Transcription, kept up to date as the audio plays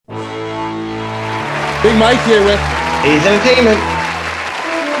Big Mike here with A's Entertainment.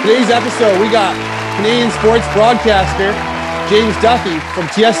 today's episode. We got Canadian sports broadcaster James Duthie from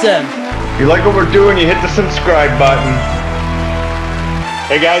TSN. If you like what we're doing, you hit the subscribe button.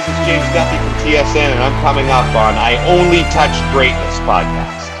 Hey guys, it's James Duthie from TSN, and I'm coming up on I Only Touch Greatness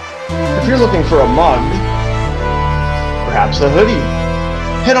podcast. If you're looking for a mug, perhaps a hoodie,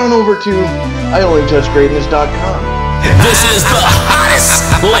 head on over to IOnlyTouchGreatness.com. This is the hottest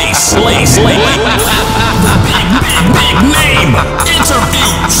place. Big name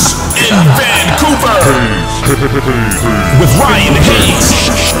interviews in Vancouver with Ryan Hayes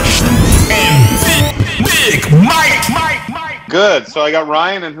and Big Mike. Good. So I got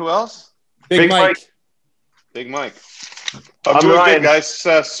Ryan, and who else? Big Mike. Big Mike. I'm doing Ryan. good, guys.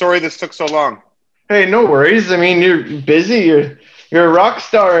 Sorry this took so long. Hey, no worries. I mean, you're busy. You're a rock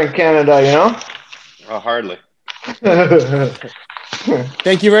star in Canada, you know? Oh, hardly.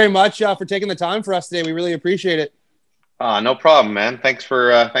 Thank you very much for taking the time for us today. We really appreciate it. No problem, man. Thanks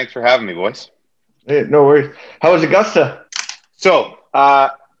for having me, boys. Hey, no worries. How was Augusta? So,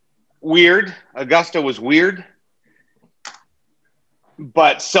 weird. Augusta was weird.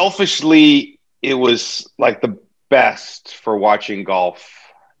 But selfishly, it was like the best for watching golf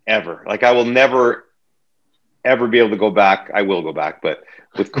ever. Like, I will never, ever be able to go back. I will go back, but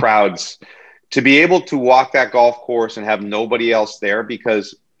with crowds, to be able to walk that golf course and have nobody else there,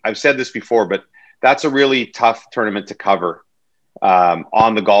 because I've said this before, but that's a really tough tournament to cover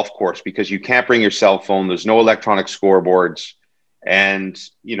on the golf course, because you can't bring your cell phone. There's no electronic scoreboards, and,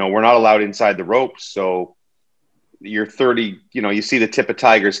 you know, we're not allowed inside the ropes. So you're 30, you know, you see the tip of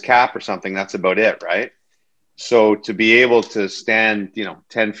Tiger's cap or something. That's about it. Right. So to be able to stand,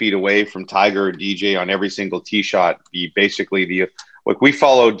 10 feet away from Tiger or DJ on every single tee shot, be basically we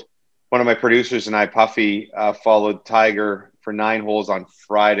followed, one of my producers and I, Puffy, followed Tiger for 9 holes on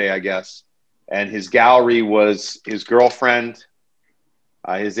Friday, I guess. And his gallery was his girlfriend,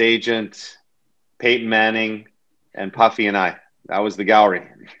 his agent, Peyton Manning, and Puffy and I. That was the gallery.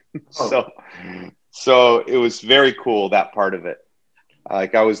 So it was very cool, that part of it.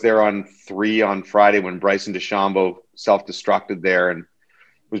 Like, I was there on 3 on Friday when Bryson DeChambeau self-destructed there, and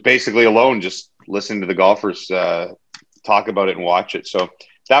was basically alone, just listening to the golfers talk about it and watch it. So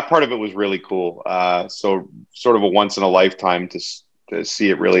that part of it was really cool. So sort of a once in a lifetime to see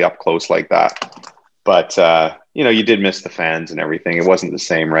it really up close like that. But, you did miss the fans and everything. It wasn't the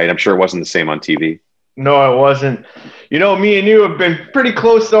same, right? I'm sure it wasn't the same on TV. No, it wasn't. Me and you have been pretty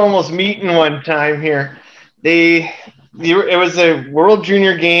close to almost meeting one time here. It was a World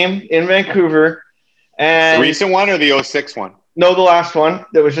Junior game in Vancouver. And The recent one or the 06 one? No, the last one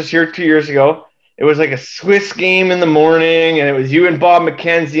that was just here 2 years ago. It was like a Swiss game in the morning, and it was you and Bob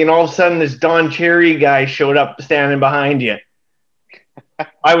McKenzie, and all of a sudden this Don Cherry guy showed up standing behind you.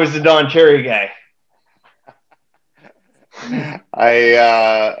 I was the Don Cherry guy.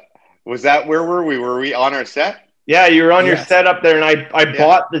 Was that, where were we? Were we on our set? Yeah, you were on your Yes. set up there, and I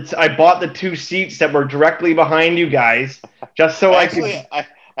bought the 2 seats that were directly behind you guys, just so I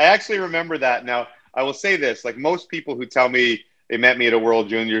actually remember that. Now, I will say this, like most people who tell me they met me at a World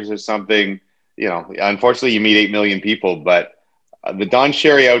Juniors or something, unfortunately you meet 8 million people, but the Don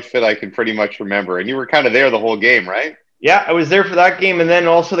Cherry outfit I can pretty much remember. And you were kind of there the whole game, right? Yeah, I was there for that game, and then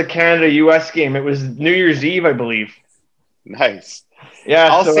also the Canada-US game. It was New Year's Eve, I believe. Nice. Yeah,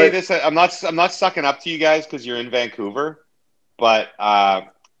 I'll say this. I'm not sucking up to you guys because you're in Vancouver, but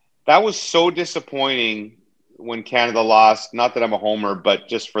that was so disappointing when Canada lost. Not that I'm a homer, but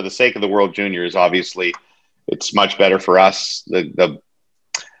just for the sake of the World Juniors, obviously, it's much better for us.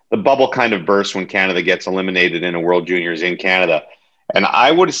 The bubble kind of bursts when Canada gets eliminated in a World Juniors in Canada, and I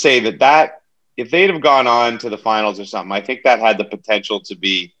would say that if they'd have gone on to the finals or something, I think that had the potential to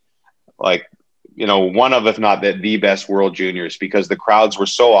be like, one of, if not the best World Juniors, because the crowds were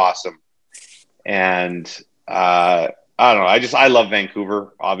so awesome. And I don't know. I love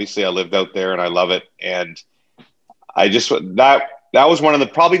Vancouver. Obviously I lived out there and I love it. And I just, that was one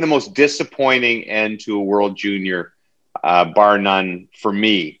of probably the most disappointing end to a World Junior, bar none for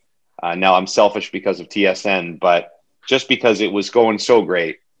me. Now I'm selfish because of TSN, but just because it was going so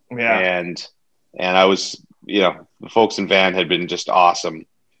great. Yeah. And I was, the folks in Van had been just awesome.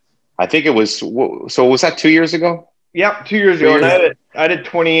 I think it was, so was that 2 years ago? Yep, 2 years ago. And I had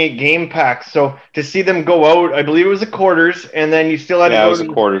 28 game packs. So to see them go out, I believe it was the quarters, and then you still had to go it was the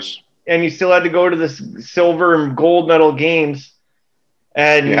quarters. And you still had to go to the silver and gold medal games.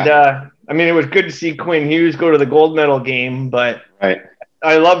 And it was good to see Quinn Hughes go to the gold medal game, but right.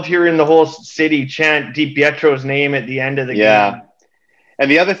 I loved hearing the whole city chant Di Pietro's name at the end of the game.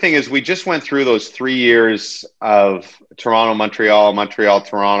 And the other thing is we just went through those 3 years of Toronto, Montreal, Montreal,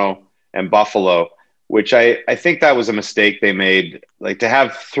 Toronto, and Buffalo, which I think that was a mistake they made. Like to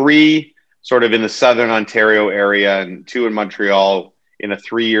have 3 sort of in the Southern Ontario area and 2 in Montreal in a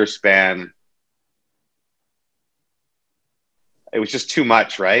 3-year span. It was just too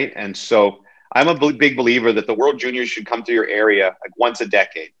much, right? And so I'm a big believer that the World Juniors should come to your area like once a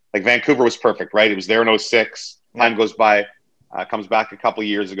decade. Like Vancouver was perfect, right? It was there in 06. Time goes by, comes back a couple of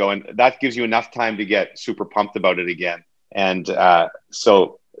years ago, and that gives you enough time to get super pumped about it again. And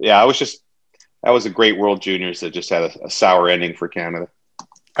so, yeah, that was a great World Juniors that just had a sour ending for Canada.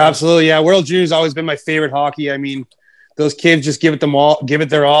 Absolutely, yeah. World Juniors always been my favorite hockey. I mean, those kids just give it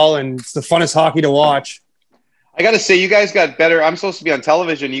their all, and it's the funnest hockey to watch. I got to say, you guys got better. I'm supposed to be on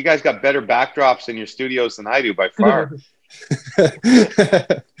television. You guys got better backdrops in your studios than I do by far. Look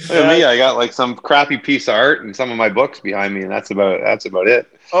at me. I got like some crappy piece of art and some of my books behind me, and that's about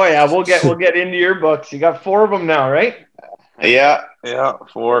it. Oh yeah, we'll get into your books. You got 4 of them now, right? Yeah,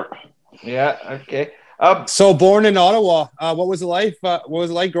 4. Yeah. Okay. So born in Ottawa, what was it like? What was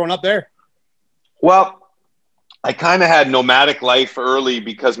it like growing up there? Well, I kind of had nomadic life early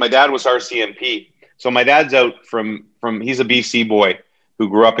because my dad was RCMP. So my dad's out from he's a BC boy who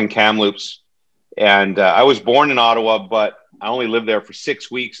grew up in Kamloops, and I was born in Ottawa, but I only lived there for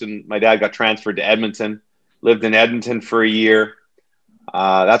 6 weeks, and my dad got transferred to Edmonton. Lived in Edmonton for a year.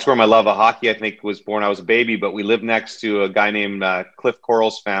 That's where my love of hockey, I think, was born. I was a baby, but we lived next to a guy named Cliff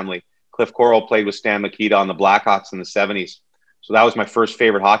Coral's family. Cliff Coral played with Stan Mikita on the Blackhawks in the 70s. So that was my first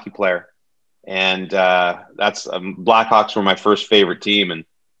favorite hockey player. And that's Blackhawks were my first favorite team. And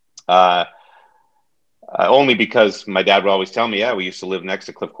only because my dad would always tell me, yeah, we used to live next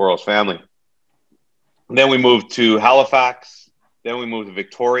to Cliff Coral's family. And then we moved to Halifax. Then we moved to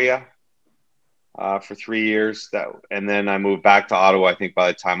Victoria for 3 years. And then I moved back to Ottawa, I think, by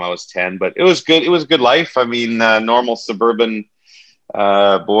the time I was 10. But it was good. It was a good life. I mean, normal suburban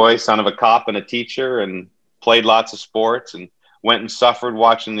boy, son of a cop and a teacher, and played lots of sports and went and suffered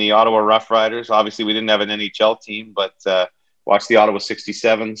watching the Ottawa Rough Riders. Obviously, we didn't have an NHL team, but watched the Ottawa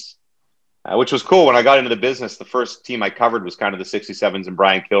 67s. Which was cool. When I got into the business, the first team I covered was kind of the 67s and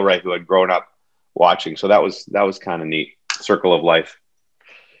Brian Kilray, who I'd grown up watching. So that was kind of neat. Circle of life.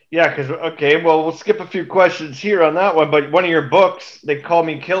 Yeah, because, okay, well, we'll skip a few questions here on that one, but one of your books, They Call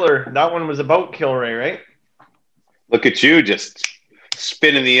Me Killer, that one was about Kilray, right? Look at you just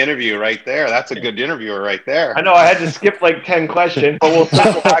spinning the interview right there. That's a good interviewer right there. I know I had to skip like 10 questions, but we'll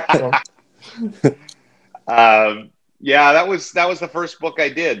circle back to them. Yeah, that was the first book I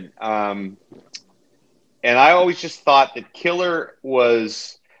did. And I always just thought that Killer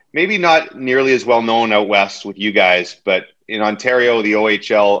was maybe not nearly as well known out west with you guys, but in Ontario, the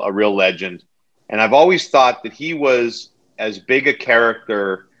OHL, a real legend. And I've always thought that he was as big a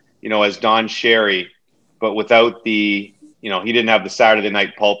character, as Don Cherry, but without the, he didn't have the Saturday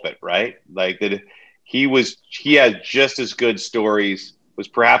night pulpit, right? Like that he had just as good stories, was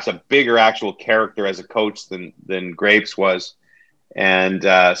perhaps a bigger actual character as a coach than Grapes was. And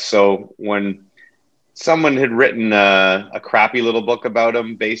so when someone had written a crappy little book about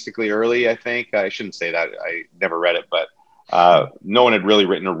him basically early, I think, I shouldn't say that, I never read it, but no one had really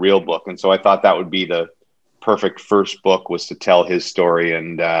written a real book. And so I thought that would be the perfect first book, was to tell his story.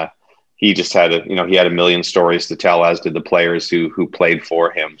 And he just had he had a million stories to tell, as did the players who played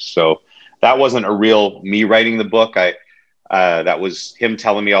for him. So that wasn't a real me writing the book. That was him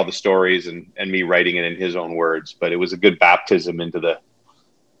telling me all the stories and me writing it in his own words. But it was a good baptism into the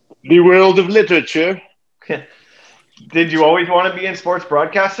world of literature. Did you always want to be in sports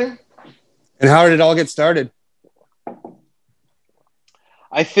broadcasting? And how did it all get started?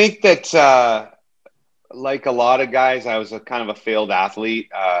 I think that, like a lot of guys, I was a kind of a failed athlete.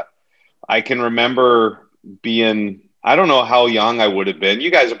 I can remember being, I don't know how young I would have been.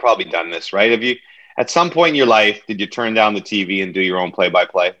 You guys have probably done this, right? Have you, at some point in your life, did you turn down the TV and do your own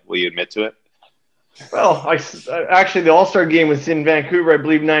play-by-play? Will you admit to it? Well, actually, the All-Star game was in Vancouver, I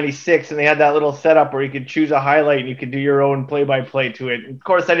believe, 96, and they had that little setup where you could choose a highlight and you could do your own play-by-play to it. Of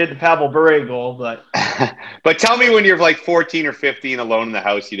course, I did the Pavel Bure goal, but... But tell me, when you're like 14 or 15 alone in the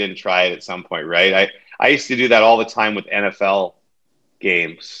house, you didn't try it at some point, right? I used to do that all the time with NFL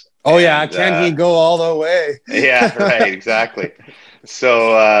games. Oh, yeah. Can he go all the way? Yeah, right. Exactly.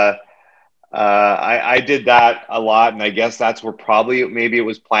 So I did that a lot. And I guess that's where maybe it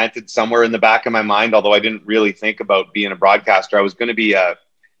was planted somewhere in the back of my mind, although I didn't really think about being a broadcaster. I wanted to be a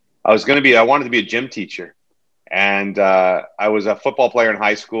gym teacher. And I was a football player in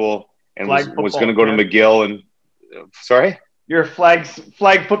high school and was going to go to McGill. And sorry? You're a flag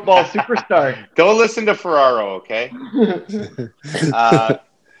football superstar. Don't listen to Ferraro, okay?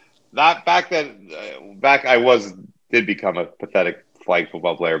 That back then, I did become a pathetic flag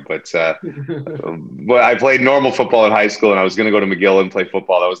football player, but I played normal football in high school, and I was going to go to McGill and play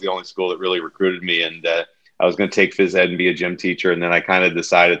football. That was the only school that really recruited me, and I was going to take phys ed and be a gym teacher. And then I kind of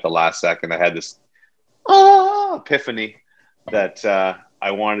decided at the last second, I had this epiphany that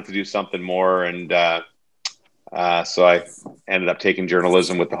I wanted to do something more, and so I ended up taking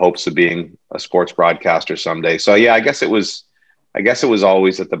journalism with the hopes of being a sports broadcaster someday. So yeah, I guess it was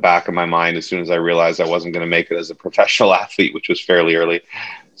always at the back of my mind as soon as I realized I wasn't going to make it as a professional athlete, which was fairly early,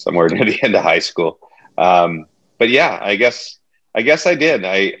 somewhere near the end of high school. But yeah, I guess I did.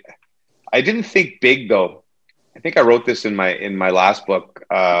 I didn't think big though. I think I wrote this in my last book,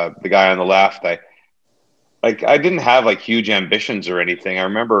 The Guy on the Left. I didn't have like huge ambitions or anything. I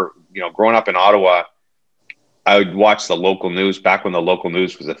remember, growing up in Ottawa, I would watch the local news back when the local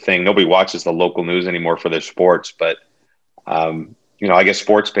news was a thing. Nobody watches the local news anymore for their sports, but I guess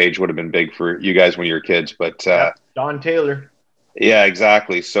Sports Page would have been big for you guys when you were kids, but Don Taylor. Yeah,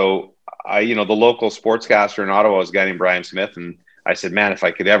 exactly. So the local sportscaster in Ottawa was a guy named Brian Smith, and I said, man, if I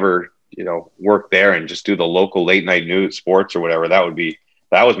could ever, work there and just do the local late night news sports or whatever, that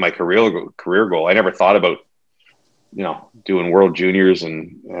was my career goal. I never thought about, doing World Juniors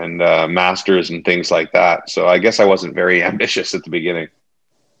and Masters and things like that. So I guess I wasn't very ambitious at the beginning.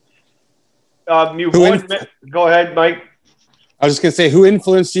 Go ahead, Mike. I was just going to say, who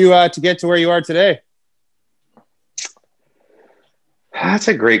influenced you to get to where you are today? That's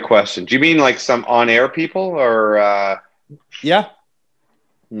a great question. Do you mean like some on-air people or? Yeah.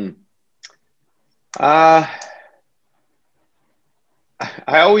 I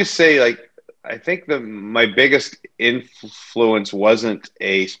always say, like, I think my biggest influence wasn't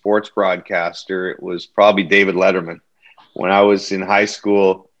a sports broadcaster. It was probably David Letterman. When I was in high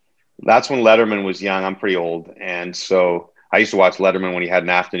school, that's when Letterman was young. I'm pretty old. And so I used to watch Letterman when he had an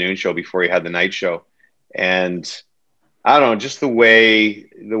afternoon show before he had the night show. And I don't know, just the way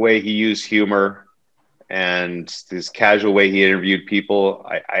he used humor and this casual way he interviewed people,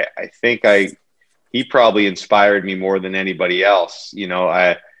 I think he probably inspired me more than anybody else.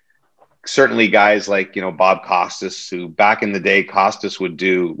 Certainly guys like, Bob Costas, who back in the day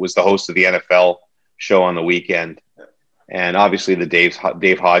was the host of the NFL show on the weekend. And obviously the Dave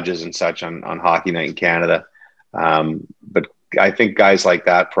Hodges and such on Hockey Night in Canada. But I think guys like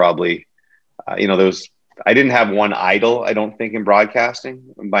that probably, I didn't have one idol, I don't think, in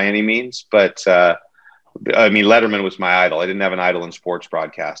broadcasting by any means, but Letterman was my idol. I didn't have an idol in sports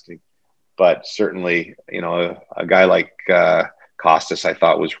broadcasting, but certainly, a guy like Costas I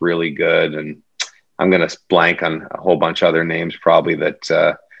thought was really good. And I'm going to blank on a whole bunch of other names probably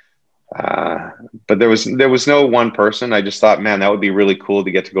that, but there was no one person. I just thought, man, that would be really cool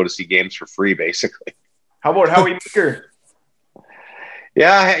to get to go to see games for free, basically. How about Howie Meeker?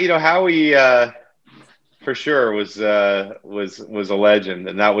 Yeah, Howie for sure was a legend,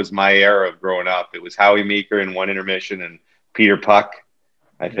 and that was my era of growing up. It was Howie Meeker in one intermission and Peter Puck,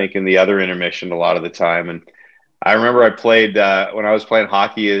 I think, in the other intermission a lot of the time. And I remember I played when I was playing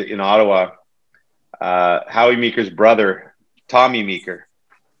hockey in Ottawa. Howie Meeker's brother, Tommy Meeker,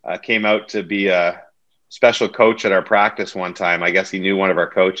 came out to be a special coach at our practice one time. I guess he knew one of our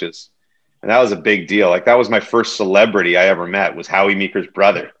coaches. And that was a big deal. Like, that was my first celebrity I ever met, was Howie Meeker's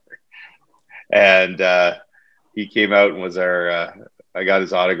brother. And he came out and was I got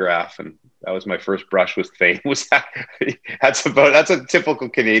his autograph, and that was my first brush with fame. That's a typical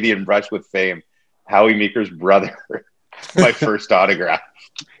Canadian brush with fame. Howie Meeker's brother, my first autograph.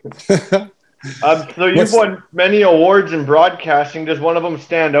 So you've won many awards in broadcasting. Does one of them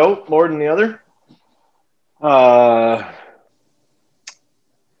stand out more than the other?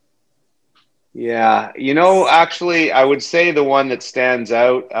 Yeah, actually, I would say the one that stands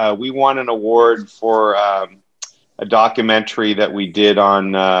out, we won an award for a documentary that we did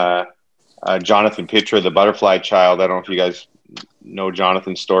on Jonathan Pitra, the butterfly child. I don't know if you guys know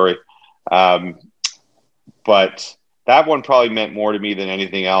Jonathan's story. But that one probably meant more to me than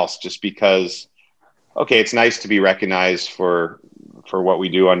anything else, just because, okay, it's nice to be recognized for what we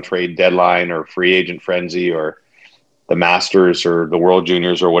do on trade deadline or free agent frenzy or the Masters or the World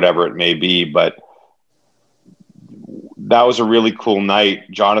Juniors or whatever it may be. But that was a really cool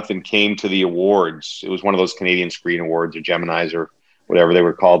night. Jonathan came to the awards. It was one of those Canadian Screen Awards or Geminis or whatever they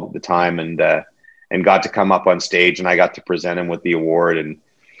were called at the time, and got to come up on stage, and I got to present him with the award. And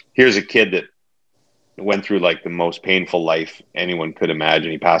here's a kid that went through like the most painful life anyone could imagine.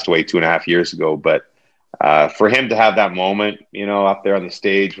 He passed away 2.5 years ago, but for him to have that moment, up there on the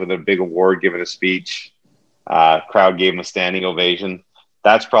stage with a big award, giving a speech, crowd gave him a standing ovation.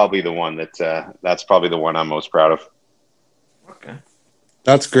 That's probably the one I'm most proud of. Okay.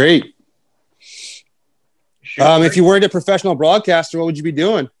 That's great. If you weren't a professional broadcaster, what would you be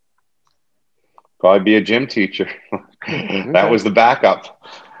doing? Probably be a gym teacher. That was the backup.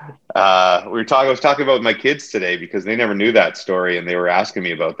 I was talking about my kids today because they never knew that story, and they were asking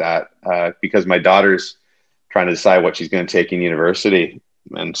me about that because my daughter's trying to decide what she's going to take in university,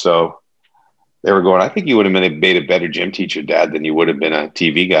 and so they were going, I think you would have made a better gym teacher, Dad, than you would have been a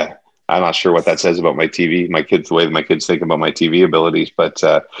TV guy. I'm not sure what that says about my TV, the way my kids think about my TV abilities, but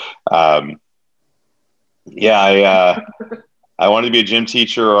I wanted to be a gym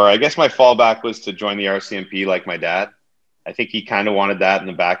teacher, or I guess my fallback was to join the RCMP like my dad. I think he kind of wanted that in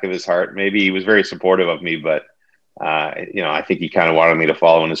the back of his heart. Maybe he was very supportive of me, but I think he kind of wanted me to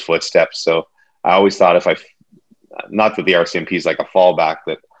follow in his footsteps. So I always thought not that the RCMP is like a fallback,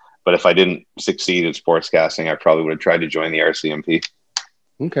 but if I didn't succeed in sportscasting, I probably would have tried to join the RCMP.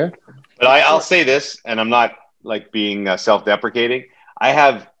 Okay. But I'll say this, and I'm not like being self-deprecating. I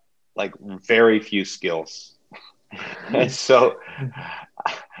have like very few skills. And so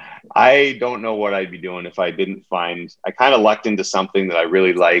I don't know what I'd be doing if I didn't find, I kind of lucked into something that I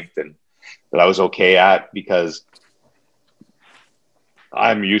really liked and that I was okay at, because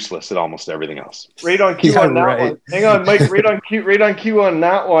I'm useless at almost everything else. Right on cue on that one. Hang on, Mike. Right on cue on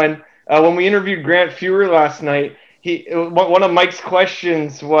that one. When we interviewed Grant Fuhrer last night, one of Mike's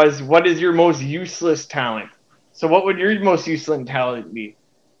questions was, "What is your most useless talent?" So, what would your most useless talent be?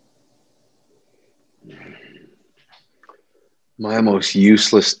 My most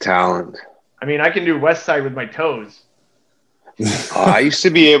useless talent. I mean, I can do West Side with my toes. I used to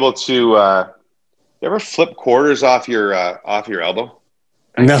be able to. You ever flip quarters off your elbow?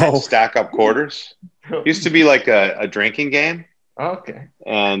 No. Stack up quarters. It used to be like a drinking game. Okay.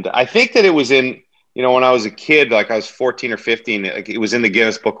 And I think that it was in, when I was a kid, like I was 14 or 15, it was in the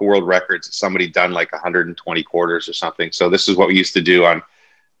Guinness Book of World Records. Somebody done like 120 quarters or something. So this is what we used to do on,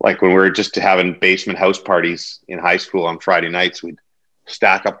 like when we were just having basement house parties in high school on Friday nights. We'd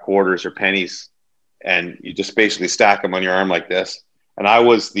stack up quarters or pennies, and you just basically stack them on your arm like this. And I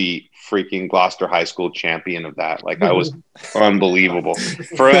was the freaking Gloucester High School champion of that. Like I was unbelievable.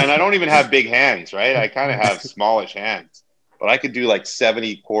 And I don't even have big hands, right? I kind of have smallish hands, but I could do like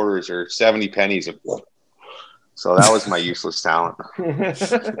 70 quarters or 70 pennies. So that was my useless talent.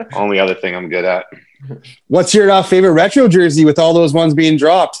 Only other thing I'm good at. What's your favorite retro jersey with all those ones being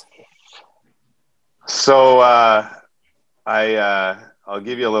dropped? So I'll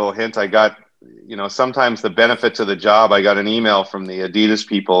give you a little hint. I got, sometimes the benefits of the job, I got an email from the Adidas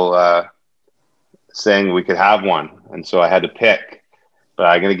people saying we could have one. And so I had to pick, but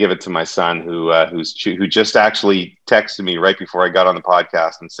I'm going to give it to my son who just actually texted me right before I got on the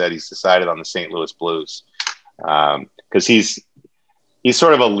podcast and said he's decided on the St. Louis Blues. Cause he's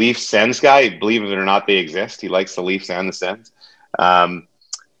sort of a Leafs Sens guy. Believe it or not, they exist. He likes the Leafs and the Sens.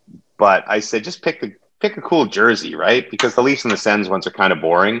 But I said, just pick a cool jersey, right? Because the Leafs and the Sens ones are kind of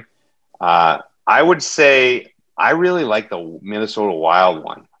boring. I would say I really like the Minnesota Wild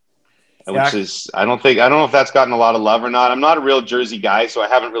one, which is, I don't know if that's gotten a lot of love or not. I'm not a real jersey guy, so I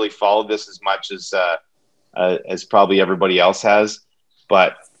haven't really followed this as much as probably everybody else has.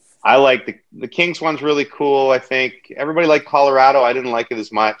 But I like the Kings one's really cool. I think everybody liked Colorado. I didn't like it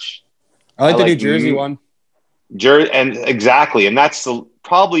as much. I like the New Jersey one. And exactly. And that's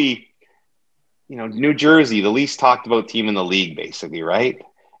probably, New Jersey, the least talked about team in the league, basically, right?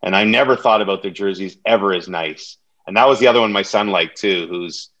 And I never thought about their jerseys ever as nice. And that was the other one my son liked too,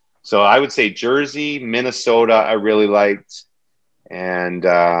 so I would say Jersey, Minnesota, I really liked. And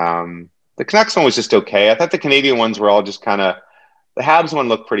the Canucks one was just okay. I thought the Canadian ones were all just kind of, the Habs one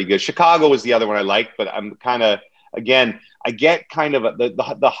looked pretty good. Chicago was the other one I liked, but I'm kind of, again, I get kind of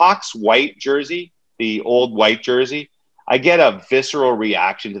the Hawks white jersey, the old white jersey. I get a visceral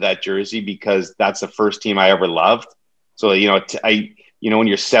reaction to that jersey because that's the first team I ever loved. So, when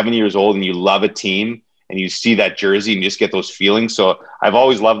you're 7 years old and you love a team and you see that jersey and you just get those feelings. So I've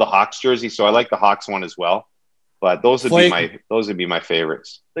always loved the Hawks jersey. So I like the Hawks one as well. But those would be my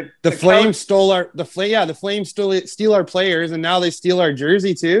favorites. The Flames steal our players, and now they steal our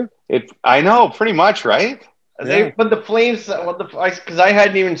jersey too. I know, pretty much, right? But the Flames, because I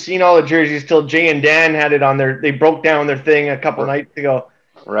hadn't even seen all the jerseys till Jay and Dan had it on they broke down their thing a couple nights ago.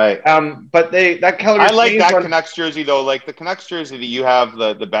 Right. But that Calgary. I like that Canucks jersey though. Like the Canucks jersey that you have,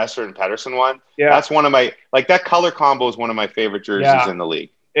 the Besser and Pettersson one. Yeah. That's one of my, like that color combo is one of my favorite jerseys in the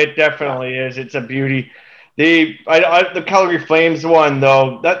league. It definitely is. It's a beauty. The Calgary Flames one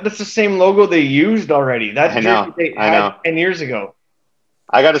though, that's the same logo they used already. That jersey they had 10 years ago.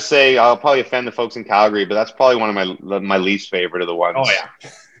 I got to say, I'll probably offend the folks in Calgary, but that's probably one of my least favorite of the ones. Oh yeah.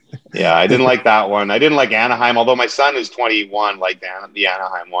 Yeah, I didn't like that one. I didn't like Anaheim, although my son who's 21 liked the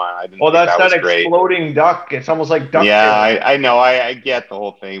Anaheim one. I didn't Well, think that's that was that great. exploding duck. It's almost like duck. Yeah, tail. I know. I get the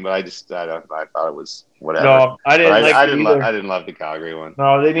whole thing, but I thought it was whatever. No, I didn't But like I it didn't either. I didn't love the Calgary one.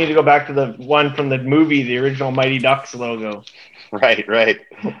 No, they need to go back to the one from the movie, the original Mighty Ducks logo. Right. Mike,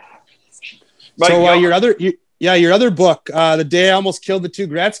 So your other book, The Day I Almost Killed the Two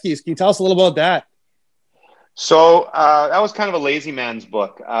Gretzkys. Can you tell us a little about that? So that was kind of a lazy man's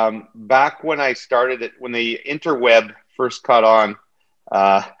book. Back when I started it, when the interweb first caught on,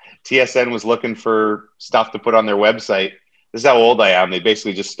 TSN was looking for stuff to put on their website. This is how old I am. They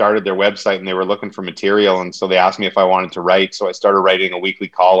basically just started their website and they were looking for material. And so they asked me if I wanted to write. So I started writing a weekly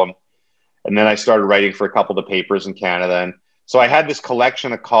column. And then I started writing for a couple of the papers in Canada. And so I had this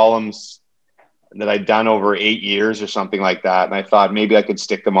collection of columns that I'd done over 8 years or something like that. And I thought maybe I could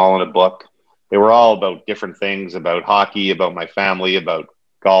stick them all in a book. They were all about different things, about hockey, about my family, about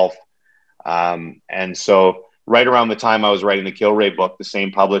golf. And so right around the time I was writing the Kilray book, the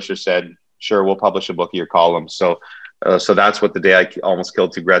same publisher said, sure, we'll publish a book of your columns. So that's what The Day I Almost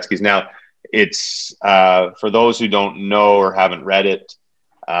Killed Two Gretzkys. Now, it's for those who don't know or haven't read it,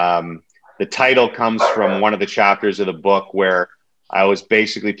 the title comes from one of the chapters of the book where I was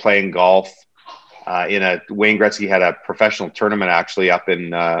basically playing golf Wayne Gretzky had a professional tournament actually up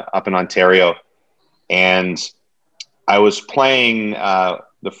in Ontario, and I was playing I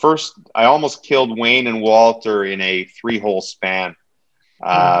almost killed Wayne and Walter in a 3-hole span.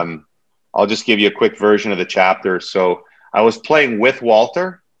 I'll just give you a quick version of the chapter. So I was playing with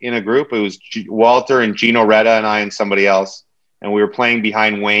Walter in a group. It was Walter and Gino Retta and I and somebody else, and we were playing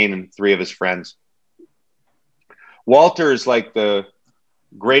behind Wayne and 3 of his friends. Walter is like the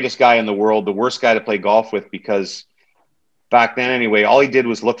greatest guy in the world, the worst guy to play golf with, because back then anyway, all he did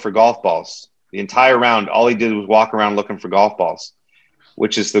was look for golf balls. The entire round, all he did was walk around looking for golf balls,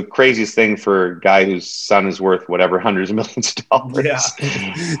 which is the craziest thing for a guy whose son is worth whatever hundreds of millions of dollars.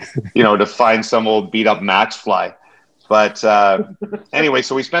 Yeah. To find some old beat up match fly. But anyway,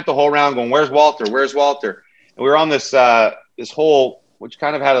 so we spent the whole round going, "Where's Walter? Where's Walter?" And we were on this hole, which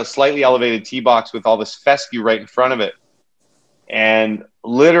kind of had a slightly elevated tee box with all this fescue right in front of it. And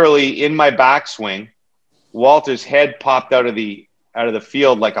literally in my backswing, Walter's head popped out of the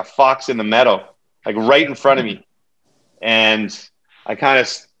field like a fox in the meadow, like right in front of me. And I kind of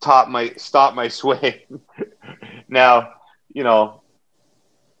stopped my swing. Now,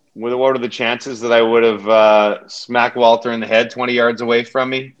 what are the chances that I would have smacked Walter in the head 20 yards away from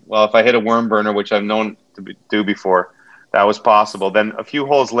me? Well, if I hit a worm burner, which I've known to do before, that was possible. Then a few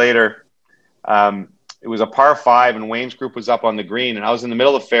holes later, it was a par 5, and Wayne's group was up on the green, and I was in the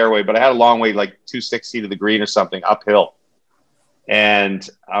middle of the fairway, but I had a long way, like 260 to the green or something, uphill. And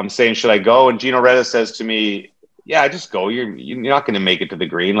I'm saying, should I go? And Gino Retta says to me, yeah, just go. You're not going to make it to the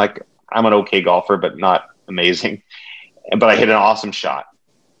green. Like, I'm an okay golfer, but not amazing. But I hit an awesome shot.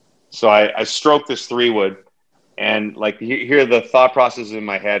 So I stroked this 3-wood, and like here the thought processes in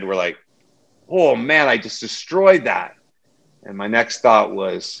my head were like, oh man, I just destroyed that. And my next thought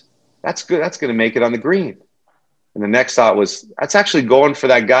was, that's good. That's going to make it on the green. And the next thought was, that's actually going for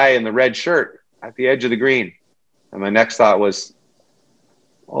that guy in the red shirt at the edge of the green. And my next thought was,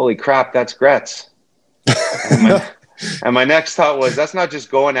 holy crap, that's Gretz. And my next thought was, that's not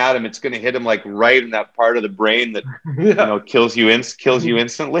just going at him. It's going to hit him like right in that part of the brain that kills you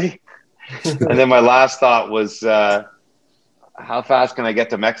instantly. And then my last thought was, how fast can I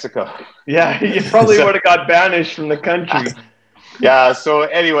get to Mexico? Yeah, you probably would have got banished from the country. Yeah. So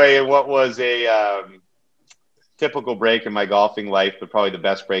anyway, what was a typical break in my golfing life, but probably the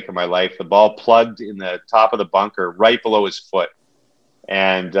best break in my life, the ball plugged in the top of the bunker right below his foot.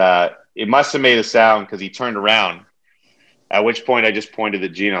 And it must have made a sound because he turned around, at which point I just pointed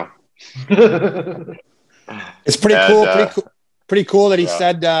at Gino. It's pretty cool that he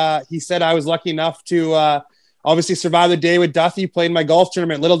said I was lucky enough to obviously survive the day with Duthie, played in my golf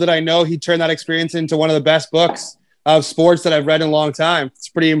tournament. Little did I know he'd turn that experience into one of the best books of sports that I've read in a long time. It's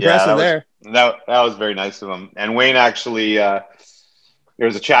pretty impressive there. That was very nice of him. And Wayne actually,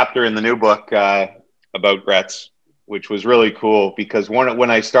 there's a chapter in the new book about Gretz, which was really cool because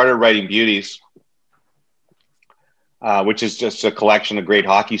when I started writing Beauties, which is just a collection of great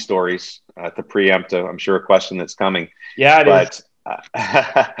hockey stories, to preempt, I'm sure, a question that's coming. Yeah, it is.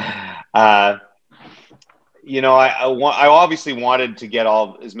 I obviously wanted to get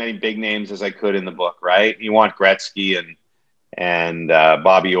as many big names as I could in the book, right? You want Gretzky and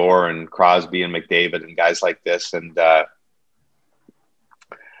Bobby Orr and Crosby and McDavid and guys like this. And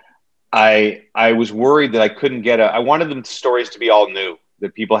I was worried that I couldn't I wanted them stories to be all new,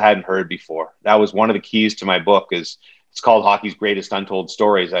 that people hadn't heard before. That was one of the keys to my book. It's called Hockey's Greatest Untold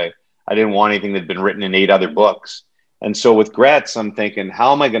Stories. I didn't want anything that had been written in 8 other books. And so with Gretz, I'm thinking,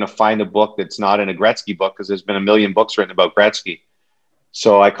 how am I going to find a book that's not in a Gretzky book? Because there's been a million books written about Gretzky.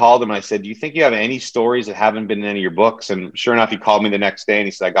 So I called him and I said, do you think you have any stories that haven't been in any of your books? And sure enough, he called me the next day and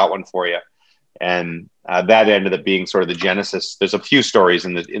he said, I got one for you. And that ended up being sort of the genesis. There's a few stories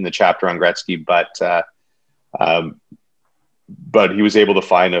in the chapter on Gretzky, but he was able to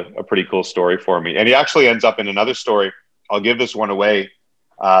find a pretty cool story for me. And he actually ends up in another story. I'll give this one away.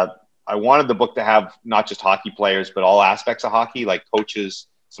 I wanted the book to have not just hockey players, but all aspects of hockey, like coaches,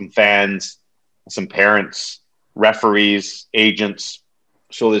 some fans, some parents, referees, agents.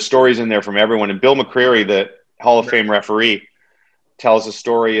 So there's stories in there from everyone. And Bill McCreary, the Hall of Fame referee, tells a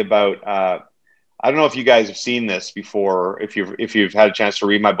story about, I don't know if you guys have seen this before, if you've had a chance to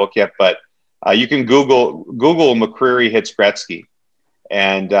read my book yet, but you can Google McCreary hits Gretzky.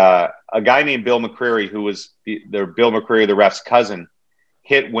 And a guy named Bill McCreary, who was Bill McCreary, the ref's cousin,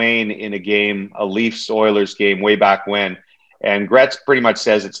 hit Wayne in a game, a Leafs-Oilers game way back when. And Gretz pretty much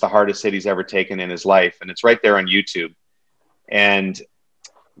says it's the hardest hit he's ever taken in his life. And it's right there on YouTube. And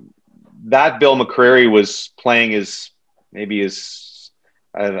that Bill McCreary was playing his I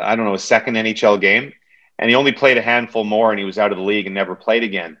don't know, his second NHL game. And he only played a handful more and he was out of the league and never played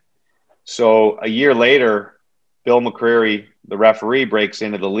again. So a year later, Bill McCreary, the referee, breaks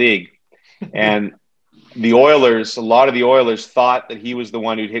into the league. And a lot of the Oilers thought that he was the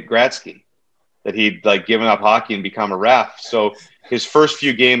one who'd hit Gretzky, that he'd like given up hockey and become a ref. So his first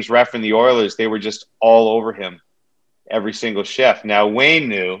few games reffing the Oilers, they were just all over him every single shift. Now Wayne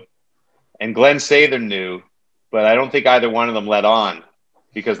knew and Glenn Sather knew, but I don't think either one of them let on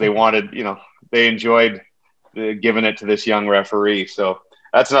because they wanted, they enjoyed giving it to this young referee. So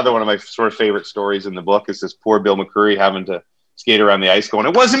that's another one of my sort of favorite stories in the book is this poor Bill McCreary having to skate around the ice going,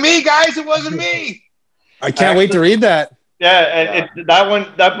 "It wasn't me, guys. It wasn't me." I can't wait to read that. Yeah, and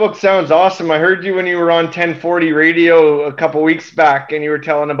that book sounds awesome. I heard you when you were on 1040 radio a couple weeks back, and you were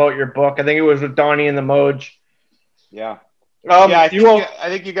telling about your book. I think it was with Donnie and the Moj. Yeah, I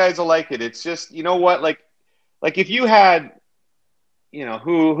think you guys will like it. It's just, you know what, like if you had,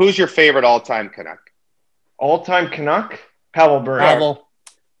 who's your favorite all-time Canuck? All-time Canuck? Pavel Bure. Pavel.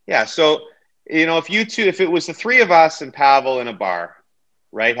 Yeah, so if it was the three of us and Pavel in a bar,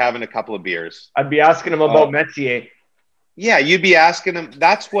 right, having a couple of beers, I'd be asking him about Messier. Yeah, you'd be asking him.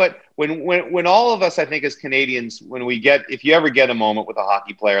 That's what when all of us, I think, as Canadians, if you ever get a moment with a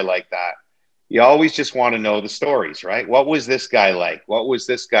hockey player like that, you always just want to know the stories, right? What was this guy like? What was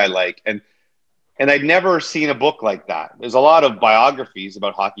this guy like? And I'd never seen a book like that. There's a lot of biographies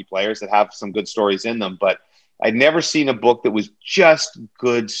about hockey players that have some good stories in them, but I'd never seen a book that was just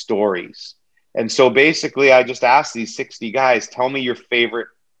good stories. And so basically, I just asked these 60 guys, tell me your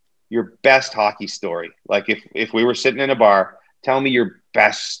best hockey story. Like if we were sitting in a bar, tell me your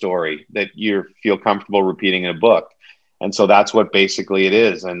best story that you feel comfortable repeating in a book. And so that's what basically it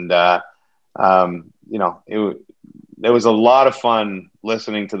is. And, it was a lot of fun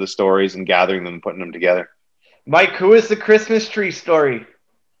listening to the stories and gathering them and putting them together. Mike, who is the Christmas tree story?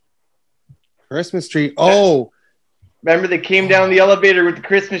 Christmas tree. Oh, remember they came down the elevator with the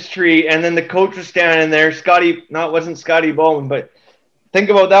Christmas tree, and then the coach was standing there. It wasn't Scotty Bowman, but think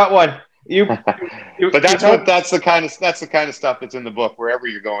about that one. But that's the kind of stuff that's in the book. Wherever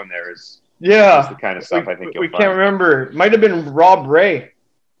you're going, there is the kind of stuff I think you'll find. Can't remember. It might have been Rob Ray.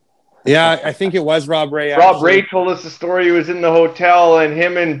 Yeah, I think it was Rob Ray. Rob Ray told us the story. He was in the hotel, and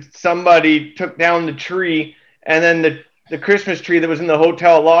him and somebody took down the tree, and then the Christmas tree that was in the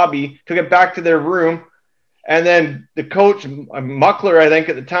hotel lobby took it back to their room. And then the coach, Muckler, I think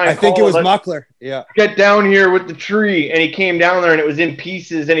at the time. I think it was Muckler. Yeah. Get down here with the tree. And he came down there and it was in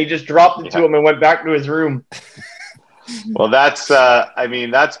pieces and he just dropped it to him and went back to his room. Well, that's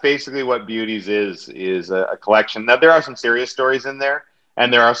basically what Beauties is a collection. Now, there are some serious stories in there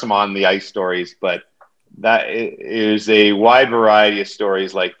and there are some on the ice stories, but that is a wide variety of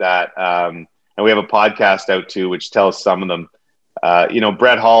stories like that. And we have a podcast out too, which tells some of them.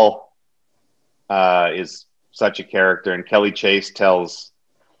 Brett Hull is such a character, and Kelly Chase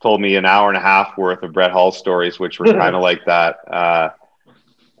told me an hour and a half worth of Brett Hull stories, which were kind of like that.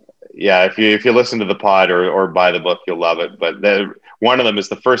 If you listen to the pod or buy the book, you'll love it. But one of them is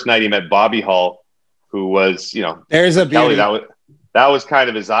the first night he met Bobby Hull, who was, there's a beauty. Kelly, that was kind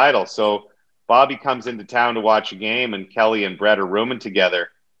of his idol. So Bobby comes into town to watch a game, and Kelly and Brett are rooming together.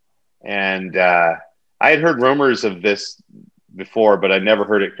 And I had heard rumors of this before, but I never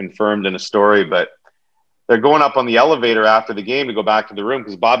heard it confirmed in a story. But they're going up on the elevator after the game to go back to the room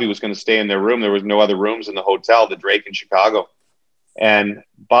because Bobby was going to stay in their room. There was no other rooms in the hotel, the Drake in Chicago. And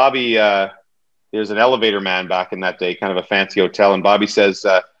Bobby, there's an elevator man back in that day, kind of a fancy hotel. And Bobby says,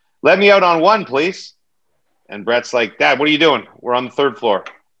 let me out on one, please. And Brett's like, Dad, what are you doing? We're on the 3rd floor.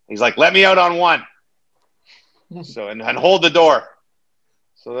 He's like, let me out on one. So, and hold the door.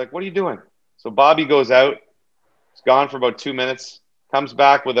 So like, what are you doing? So Bobby goes out. He's gone for about 2 minutes. Comes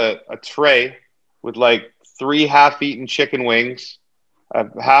back with a tray with like 3 half-eaten chicken wings, a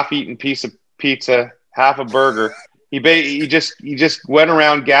half-eaten piece of pizza, half a burger. He just went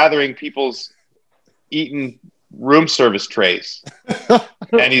around gathering people's eaten room service trays,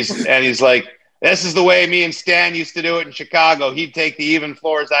 and he's like, this is the way me and Stan used to do it in Chicago. He'd take the even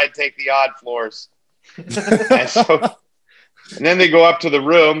floors, I'd take the odd floors. and then they go up to the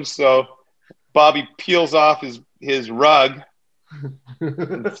room. So Bobby peels off his rug,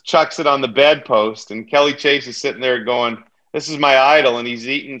 chucks it on the bedpost, and Kelly Chase is sitting there going, this is my idol, and he's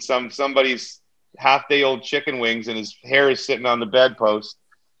eating somebody's half-day-old chicken wings, and his hair is sitting on the bedpost.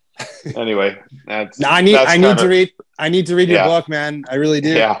 Anyway, I need to read your book, man. I really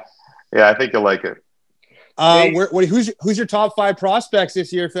do. Yeah, I think you'll like it. Who's your top 5 prospects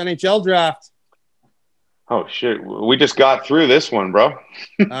this year for the NHL draft? Oh shit, we just got through this one, bro.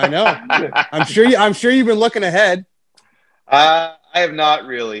 I know. I'm sure you've been looking ahead. I have not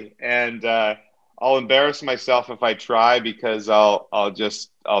really, and I'll embarrass myself if I try because I'll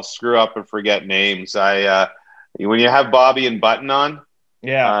screw up and forget names. When you have Bobby and Button on,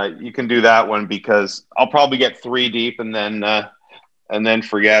 you can do that one because I'll probably get 3 deep and then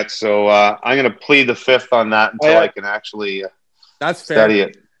forget. So I'm going to plead the 5th on that until I can actually study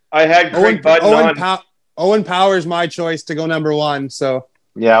it. I had Craig Button on. Owen Power is my choice to go number 1. So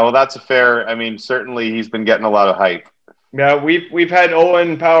yeah, well, that's a fair. I mean, certainly he's been getting a lot of hype. Yeah, we've had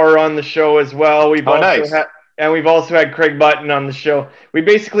Owen Power on the show as well. We've also had Craig Button on the show. We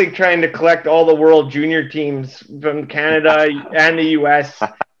basically trying to collect all the World Junior teams from Canada and the US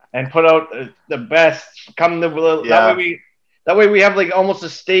and put out the best. That way we have like almost a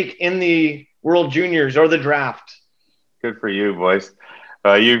stake in the World Juniors or the draft. Good for you, boys.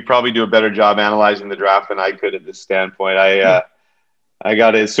 You probably do a better job analyzing the draft than I could at this standpoint. I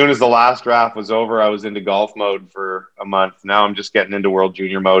got it as soon as the last draft was over. I was into golf mode for a month. Now I'm just getting into World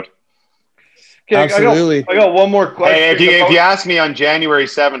Junior mode. Okay, absolutely. I got one more question. Hey, if you ask me on January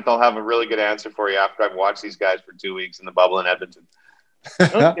 7th, I'll have a really good answer for you after I've watched these guys for 2 weeks in the bubble in Edmonton.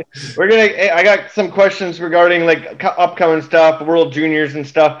 Okay. I got some questions regarding like upcoming stuff, World Juniors and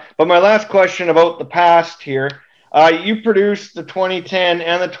stuff. But my last question about the past here. You produced the 2010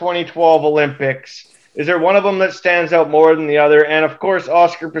 and the 2012 Olympics. Is there one of them that stands out more than the other? And of course,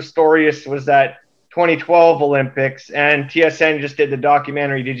 Oscar Pistorius was that 2012 Olympics, and TSN just did the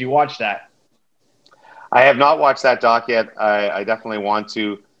documentary. Did you watch that? I have not watched that doc yet. I definitely want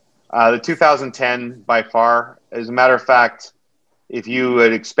to. The 2010 by far, as a matter of fact, if you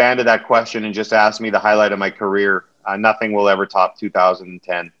had expanded that question and just asked me the highlight of my career, nothing will ever top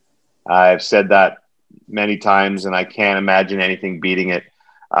 2010. I've said that many times, and I can't imagine anything beating it.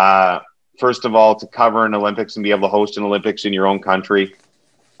 First of all, to cover an Olympics and be able to host an Olympics in your own country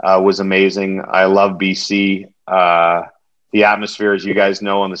was amazing. I love BC. The atmosphere, as you guys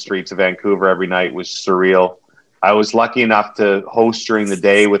know, on the streets of Vancouver every night was surreal. I was lucky enough to host during the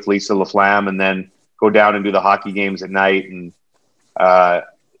day with Lisa Laflamme and then go down and do the hockey games at night. And,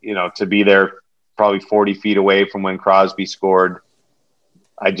 to be there probably 40 feet away from when Crosby scored,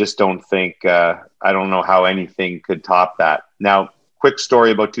 I just don't think, I don't know how anything could top that. Now, quick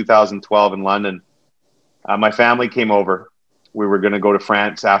story about 2012 in London. My family came over. We were going to go to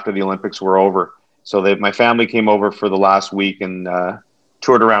France after the Olympics were over. So my family came over for the last week and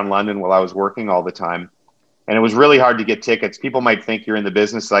toured around London while I was working all the time. And it was really hard to get tickets. People might think you're in the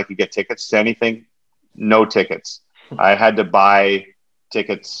business that I could get tickets to anything. No tickets. I had to buy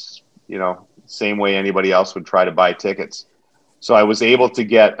tickets, same way anybody else would try to buy tickets. So I was able to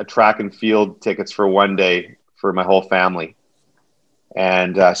get a track and field tickets for one day for my whole family.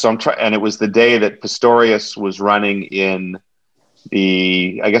 And and it was the day that Pistorius was running in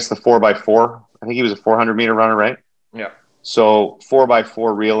the 4x4. I think he was a 400-meter runner, right? Yeah. So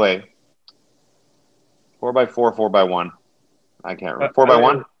 4x4 relay. 4x4, 4x1. I can't remember.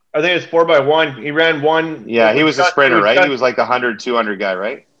 4x1? I think it's 4x1. He ran one. Yeah, he was a sprinter, right? He was like the 100, 200 guy,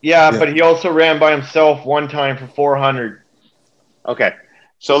 right? Yeah, but he also ran by himself one time for 400. Okay.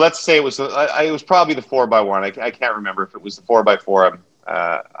 So let's say it was probably the 4x1. I can't remember if it was the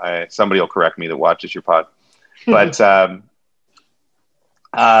 4x4. Somebody will correct me that watches your pod. But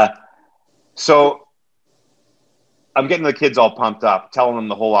so I'm getting the kids all pumped up, telling them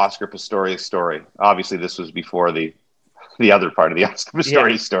the whole Oscar Pistorius story. Obviously, this was before the other part of the Oscar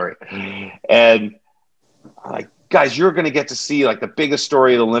Pistorius story. And I'm like, guys, you're going to get to see like the biggest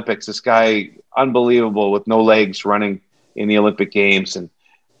story of the Olympics. This guy, unbelievable, with no legs, running in the Olympic Games. And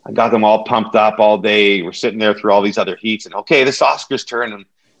I got them all pumped up all day. We're sitting there through all these other heats, and okay, this is Oscar's turn. And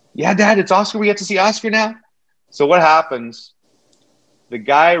yeah, Dad, it's Oscar. We get to see Oscar now. So what happens? The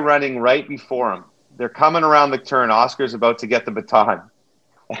guy running right before him, they're coming around the turn. Oscar's about to get the baton.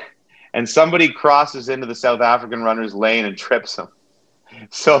 And somebody crosses into the South African runner's lane and trips him.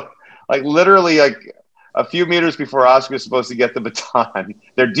 So, like, literally, like, a few meters before Oscar's supposed to get the baton,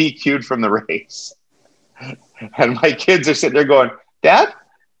 they're DQ'd from the race. And my kids are sitting there going, Dad,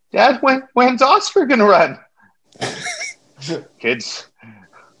 when's Oscar going to run? Kids,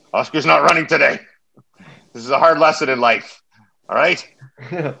 Oscar's not running today. This is a hard lesson in life. All right?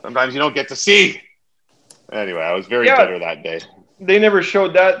 Sometimes you don't get to see. Anyway, I was very bitter that day. They never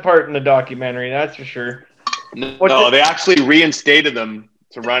showed that part in the documentary, that's for sure. No, they actually reinstated them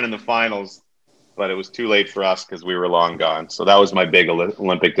to run in the finals, but it was too late for us because we were long gone. So that was my big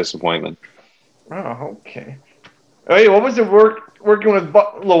Olympic disappointment. Oh, okay. Hey, what was it working with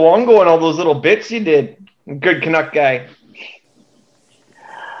Luongo and all those little bits you did? Good Canuck guy.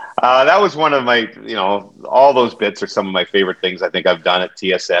 That was one of my, all those bits are some of my favorite things I think I've done at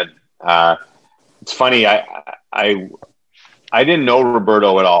TSN. It's funny, I didn't know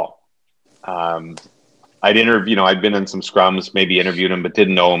Roberto at all. I'd been in some scrums, maybe interviewed him, but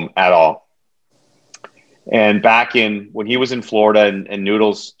didn't know him at all. And when he was in Florida and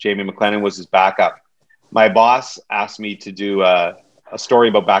Noodles, Jamie McLennan was his backup, my boss asked me to do a story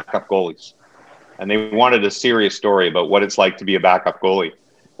about backup goalies. And they wanted a serious story about what it's like to be a backup goalie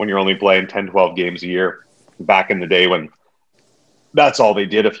when you're only playing 10, 12 games a year, back in the day when that's all they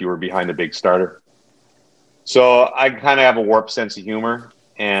did if you were behind a big starter. So I kind of have a warped sense of humor.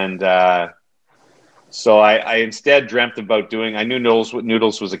 And so I instead dreamt about I knew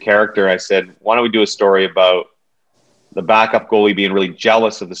Noodles was a character. I said, why don't we do a story about the backup goalie being really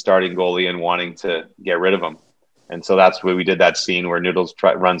jealous of the starting goalie and wanting to get rid of him. And so that's where we did that scene where Noodles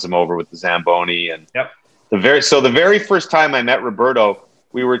runs him over with the Zamboni. And the very first time I met Roberto,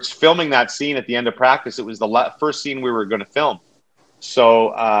 we were filming that scene at the end of practice. It was the first scene we were going to film.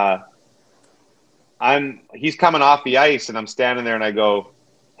 So he's coming off the ice, and I'm standing there, and I go,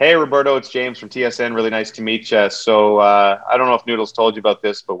 "Hey, Roberto, it's James from TSN. Really nice to meet you. So I don't know if Noodles told you about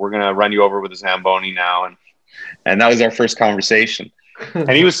this, but we're going to run you over with a Zamboni now." And that was our first conversation.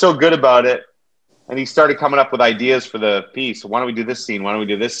 And he was so good about it. And he started coming up with ideas for the piece. Why don't we do this scene? Why don't we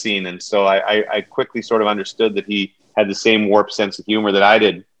do this scene? And so I quickly sort of understood that he had the same warped sense of humor that I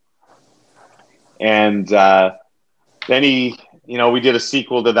did. And then we did a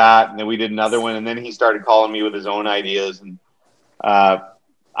sequel to that, and then we did another one, and then he started calling me with his own ideas. And I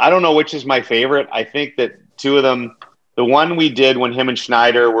don't know which is my favorite. I think that two of them, the one we did when him and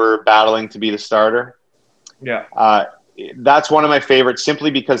Schneider were battling to be the starter, that's one of my favorites, simply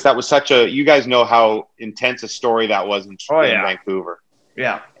because that was you guys know how intense a story that was in Vancouver.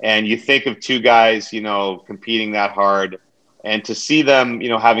 Yeah. And you think of two guys, competing that hard, and to see them,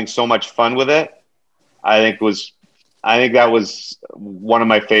 having so much fun with it, I think that was one of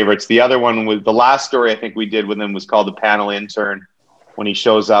my favorites. The other one was the last story I think we did with him was called The Panel Intern, when he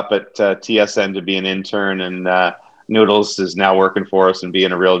shows up at TSN to be an intern, and Noodles is now working for us and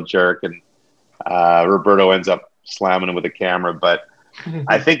being a real jerk, and Roberto ends up slamming him with a camera. But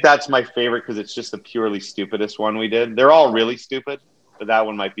I think that's my favorite because it's just the purely stupidest one we did. They're all really stupid, but that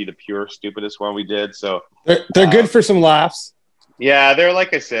one might be the pure stupidest one we did. So they're good for some laughs. Yeah, they're,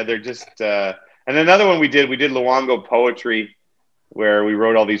 like I said, they're just and another one we did Luongo poetry, where we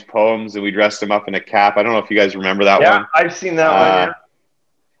wrote all these poems and we dressed him up in a cap. I don't know if you guys remember that one. Yeah, I've seen that one.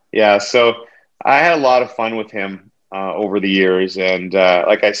 Yeah, so I had a lot of fun with him over the years. And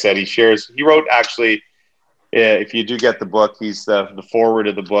like I said, he wrote, actually, if you do get the book, he's the forward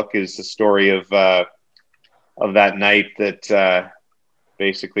of the book is the story of that night that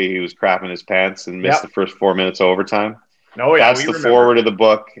basically he was crapping his pants and missed the first 4 minutes of overtime. Oh, yeah, that's the forward of the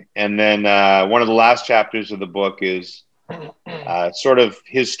book. And then one of the last chapters of the book is sort of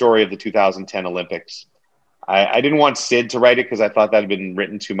his story of the 2010 Olympics. I didn't want Sid to write it because I thought that had been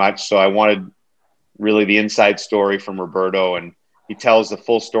written too much. So I wanted really the inside story from Roberto. And he tells the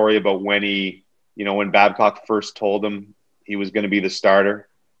full story about when when Babcock first told him he was going to be the starter,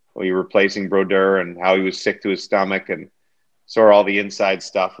 when he was replacing Brodeur, and how he was sick to his stomach, and sort of all the inside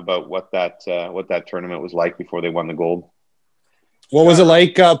stuff about what that tournament was like before they won the gold. What was it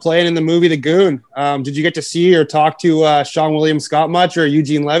like playing in the movie The Goon? Did you get to see or talk to Sean William Scott much, or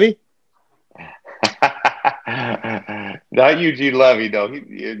Eugene Levy? Not Eugene Levy, no.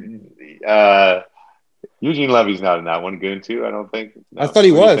 Eugene Levy's not in that one. Goon too, I don't think. No. I thought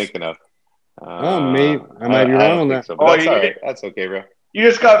he was. Thinking of? Maybe I might be wrong on that. So, that's all right. That's okay, bro. You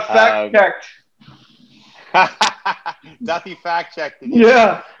just got fact checked. Duthie fact checked.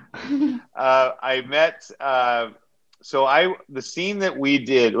 Yeah. I met. The scene that we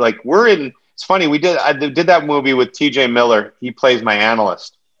did, like we're in. It's funny. I did that movie with T.J. Miller. He plays my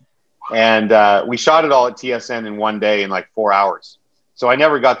analyst, and we shot it all at TSN in one day in like 4 hours. So I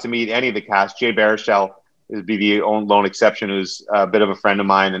never got to meet any of the cast. Jay Baruchel is the lone exception, who's a bit of a friend of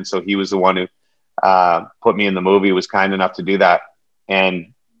mine, and so he was the one who put me in the movie. Was kind enough to do that,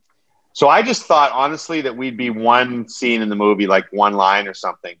 and so I just thought honestly that we'd be one scene in the movie, like one line or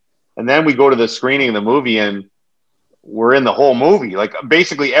something, and then we go to the screening of the movie and we're in the whole movie. Like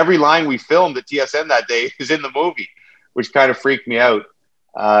basically every line we filmed at TSN that day is in the movie, which kind of freaked me out.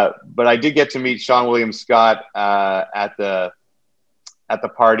 But I did get to meet Sean William Scott at the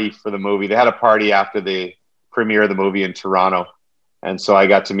party for the movie. They had a party after the premiere of the movie in Toronto. And so I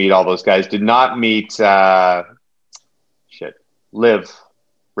got to meet all those guys. Did not meet Liv,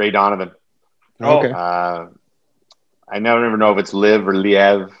 Ray Donovan. Okay. I never know if it's Liv or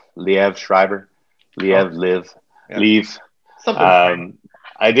Liev Schreiber. Liv. Yeah. Leave.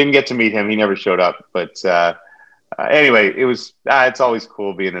 I didn't get to meet him. He never showed up. But anyway, it was. It's always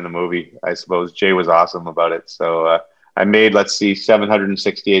cool being in a movie. I suppose Jay was awesome about it. So I made,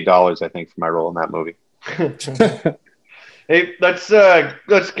 $768, I think, for my role in that movie. Hey, let's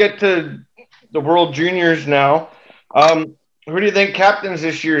get to the World Juniors now. Who do you think captains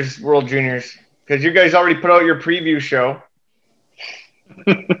this year's World Juniors? Because you guys already put out your preview show.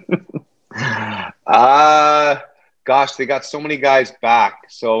 Gosh, they got so many guys back.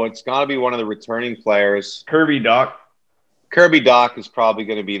 So it's got to be one of the returning players. Kirby Doc is probably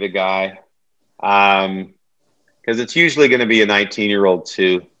going to be the guy. Because it's usually going to be a 19-year-old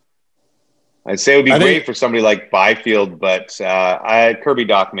too. I'd say it would be great for somebody like Byfield, but Kirby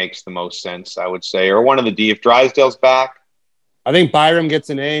Doc makes the most sense, I would say. Or one of the D. If Drysdale's back. I think Byram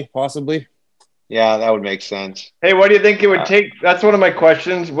gets an A, possibly. Yeah, that would make sense. Hey, what do you think it would take? That's one of my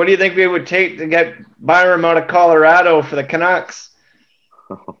questions. What do you think it would take to get Byram out of Colorado for the Canucks?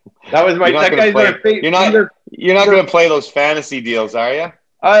 That was my. You're not going to play those fantasy deals, are you?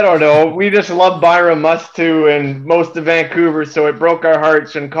 I don't know. We just love Byram, us too, and most of Vancouver, so it broke our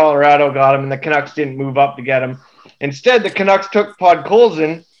hearts when Colorado got him and the Canucks didn't move up to get him. Instead, the Canucks took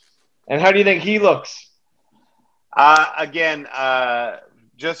Podkolzin, and how do you think he looks? Again,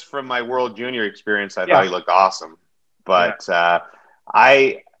 just from my World Junior experience, I thought he looked awesome. But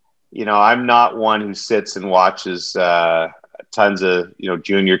I'm not one who sits and watches tons of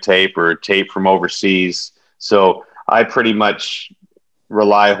junior tape or tape from overseas. So I pretty much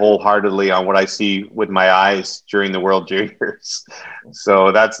rely wholeheartedly on what I see with my eyes during the World Juniors.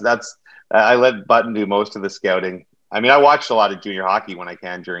 So that's I let Button do most of the scouting. I mean, I watched a lot of junior hockey when I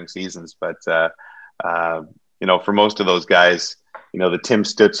can during seasons, but for most of those guys, the Tim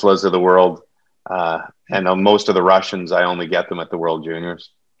Stutzlas of the world, and most of the Russians, I only get them at the World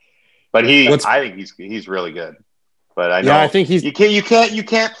Juniors. But I think he's really good. But I know I think you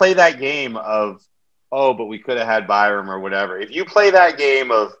can't play that game of, oh, but we could have had Byram or whatever. If you play that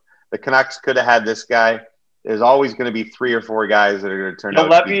game of the Canucks could have had this guy, there's always going to be 3 or 4 guys that are going to turn out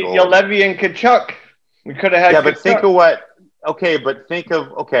to be gold. Levy and Kachuk. We could have had. Yeah, but think of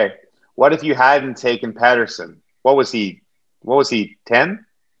what if you hadn't taken Pettersson? What was he? 10?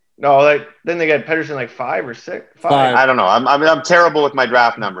 No, then they got Pettersson like 5 or 6. 5. I don't know. I'm terrible with my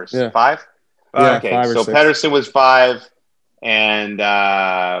draft numbers. Yeah. 5? Yeah, okay, 5 or so 6. Pettersson was 5, and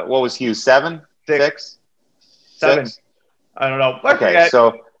what was Hughes? 7? 6? 7. 6? I don't know. Okay,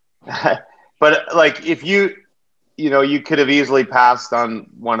 so, but if you could have easily passed on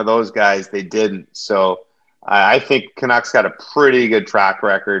one of those guys. They didn't. So I think Canucks got a pretty good track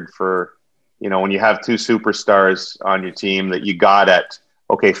record for, when you have 2 superstars on your team that you got at,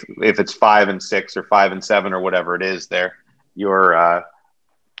 okay, if it's 5 and 6 or 5 and 7 or whatever it is there, you're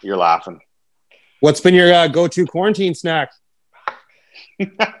laughing. What's been your go-to quarantine snack?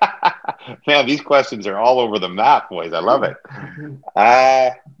 Man, these questions are all over the map, boys. I love it.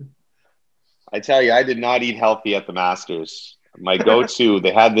 I tell you, I did not eat healthy at the Masters. My go-to,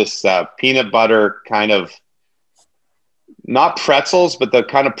 they had this peanut butter kind of, not pretzels, but the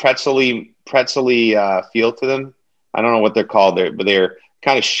kind of pretzely feel to them. I don't know what they're called there, but they're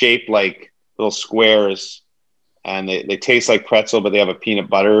kind of shaped like little squares, and they taste like pretzel, but they have a peanut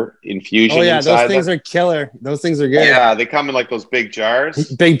butter infusion. Oh yeah, inside those things are killer. Those things are good. Yeah, they come in like those big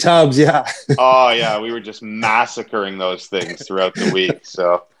jars, big tubs. Yeah. Oh yeah, we were just massacring those things throughout the week.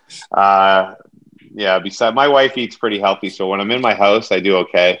 So, besides, my wife eats pretty healthy, so when I'm in my house, I do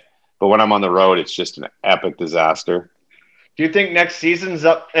okay. But when I'm on the road, it's just an epic disaster. Do you think next season's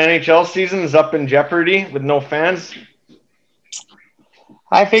up? NHL season's up in jeopardy with no fans?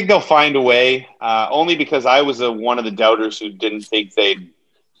 I think they'll find a way, only because I was one of the doubters who didn't think they'd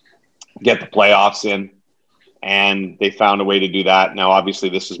get the playoffs in, and they found a way to do that. Now, obviously,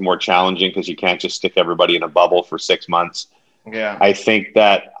 this is more challenging because you can't just stick everybody in a bubble for 6 months. Yeah.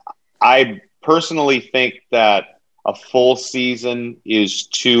 I personally think that a full season is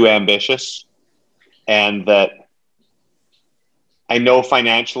too ambitious, and that I know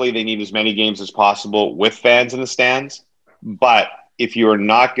financially they need as many games as possible with fans in the stands, but if you are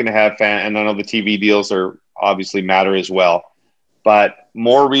not going to have fans, and I know the TV deals are obviously matter as well, but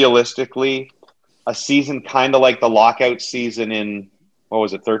more realistically, a season kind of like the lockout season in, what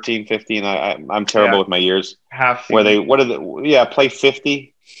was it, 13, 15? I'm terrible with my years. Half season. Where they, play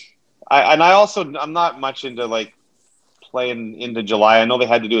 50. I'm not much into like playing into July. I know they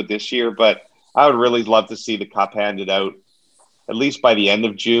had to do it this year, but I would really love to see the cup handed out at least by the end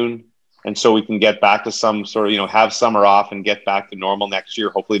of June. And so we can get back to some sort of, have summer off and get back to normal next year.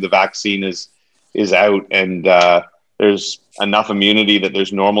 Hopefully the vaccine is out and there's enough immunity that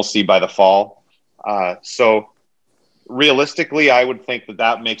there's normalcy by the fall. So realistically, I would think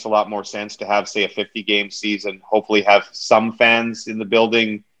that makes a lot more sense to have, say, a 50-game season, hopefully have some fans in the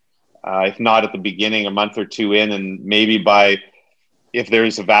building, if not at the beginning, a month or two in, and maybe if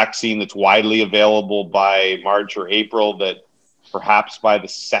there's a vaccine that's widely available by March or April, that perhaps by the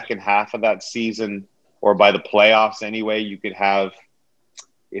second half of that season or by the playoffs anyway, you could have,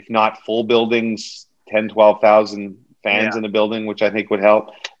 if not full buildings, 10, 12,000 fans in a building, which I think would help.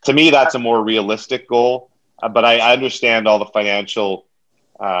 To me, that's a more realistic goal. But I understand all the financial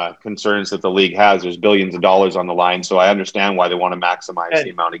concerns that the league has. There's billions of dollars on the line, so I understand why they want to maximize the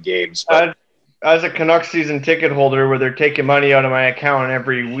amount of games. But as a Canucks season ticket holder, where they're taking money out of my account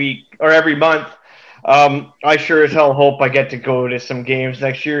every week or every month, I sure as hell hope I get to go to some games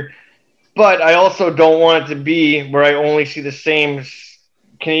next year. But I also don't want it to be where I only see the same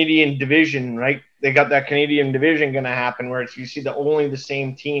Canadian division, right? They got that Canadian division going to happen where you see only the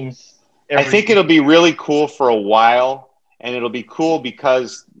same teams. I think it'll be really cool for a while, and it'll be cool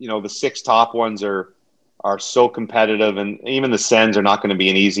because, the 6 top ones are so competitive, and even the Sens are not going to be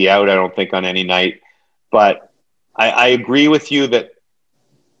an easy out, I don't think, on any night. But I agree with you that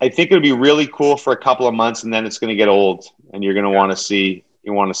I think it would be really cool for a couple of months, and then it's going to get old, and you're going to want to see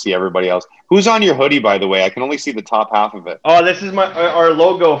everybody else. Who's on your hoodie, by the way? I can only see the top half of it. Oh, this is our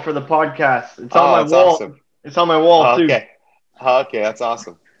logo for the podcast. It's on my wall. Awesome. It's on my wall too. Okay, that's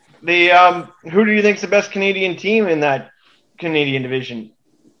awesome. Who do you think's the best Canadian team in that Canadian division?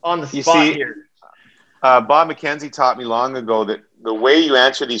 On the spot here. Bob McKenzie taught me long ago that the way you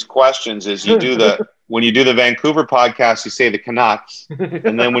answer these questions is you do when you do the Vancouver podcast, you say the Canucks.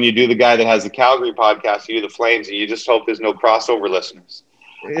 And then when you do the guy that has the Calgary podcast, you do the Flames, and you just hope there's no crossover listeners.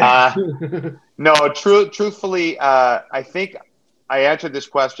 No, truthfully, I think I answered this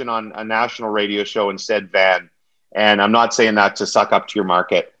question on a national radio show and said Van. And I'm not saying that to suck up to your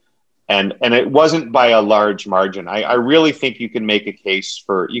market. And it wasn't by a large margin. I really think you could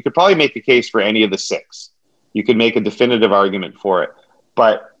probably make a case for any of the 6. You could make a definitive argument for it.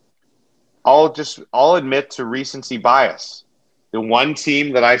 But I'll admit to recency bias. The one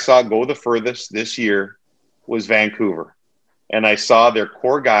team that I saw go the furthest this year was Vancouver. And I saw their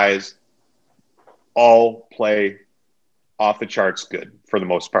core guys all play off the charts good for the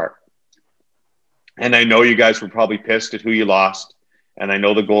most part. And I know you guys were probably pissed at who you lost. And I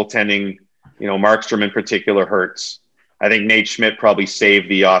know the goaltending, Markstrom in particular hurts. I think Nate Schmidt probably saved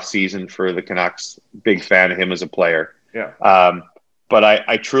the offseason for the Canucks. Big fan of him as a player. Yeah. But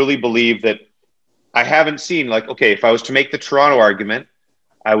I truly believe that I haven't seen, if I was to make the Toronto argument,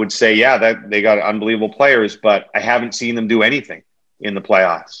 I would say, that they got unbelievable players, but I haven't seen them do anything in the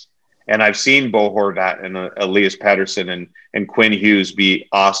playoffs. And I've seen Bo Horvat and Elias Pettersson and Quinn Hughes be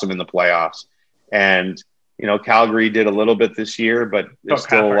awesome in the playoffs. And, Calgary did a little bit this year, but there's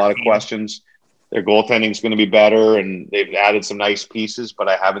still a lot of questions. Their goaltending is going to be better, and they've added some nice pieces, but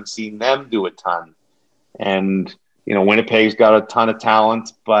I haven't seen them do a ton. And, Winnipeg's got a ton of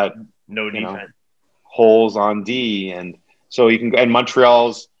talent, but no defense. Holes on D. And so and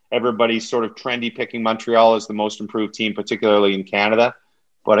Montreal's, everybody's sort of trendy picking Montreal as the most improved team, particularly in Canada.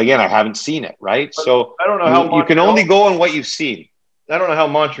 But again, I haven't seen it, right? So I don't know how you can only go on what you've seen. I don't know how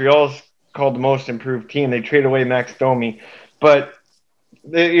Montreal's called the most improved team. They traded away Max Domi, but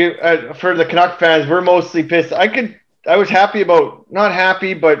for the Canuck fans, we're mostly pissed. I was not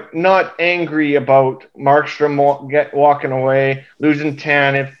happy, but not angry about Markstrom walking away, losing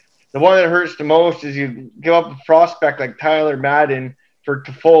Tanev. The one that hurts the most is you give up a prospect like Tyler Madden for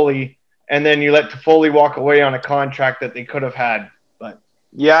Toffoli, and then you let Toffoli walk away on a contract that they could have had. But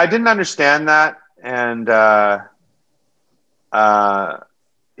yeah, I didn't understand that, and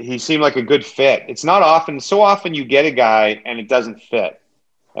he seemed like a good fit. It's not often, so often you get a guy and it doesn't fit.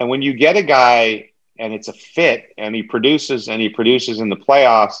 And when you get a guy and it's a fit and he produces in the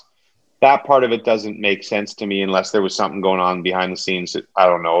playoffs, that part of it doesn't make sense to me unless there was something going on behind the scenes that I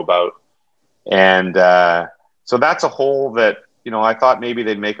don't know about. And so that's a hole that, I thought maybe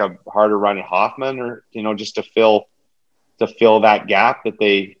they'd make a harder run at Hoffman or, just to fill that gap that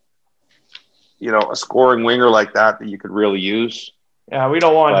they, a scoring winger like that you could really use. Yeah, we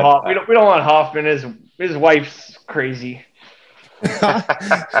don't want we don't want Hoffman. His wife's crazy.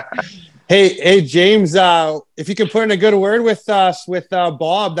 Hey, James, if you can put in a good word with us, with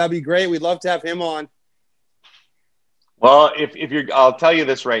Bob, that'd be great. We'd love to have him on. Well, I'll tell you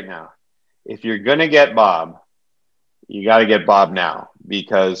this right now. If you're going to get Bob, you got to get Bob now,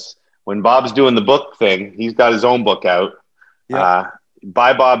 because when Bob's doing the book thing, he's got his own book out. Yeah.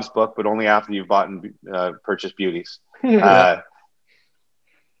 Buy Bob's book, but only after you've bought and purchased Beauties.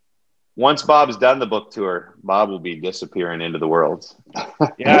 Once Bob's done the book tour, Bob will be disappearing into the world.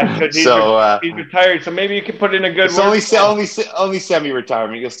 Yeah, he's retired, so maybe you could put in a good word. Only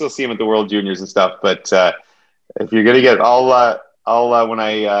semi-retirement. You'll still see him at the World Juniors and stuff. But if you're gonna get, I'll when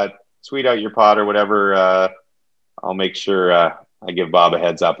I tweet out your pod or whatever, I'll make sure I give Bob a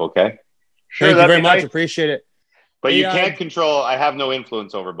heds up. Okay. Sure. Thank you very much. Nice. Appreciate it. But you can't control. I have no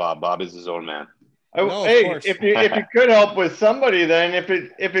influence over Bob. Bob is his own man. If you could help with somebody, then if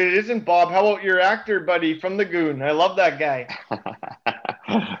it isn't Bob, how about your actor buddy from the Goon? I love that guy.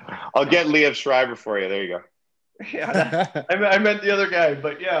 I'll get Liev Schreiber for you. There you go. Yeah, I meant the other guy,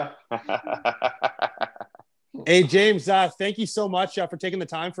 but yeah. Hey, James, thank you so much for taking the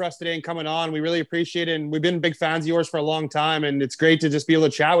time for us today and coming on. We really appreciate it, and we've been big fans of yours for a long time, and it's great to just be able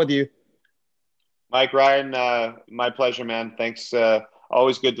to chat with you. Mike, Ryan, my pleasure, man. Thanks.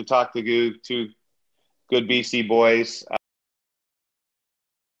 Always good to talk to you, two good BC boys.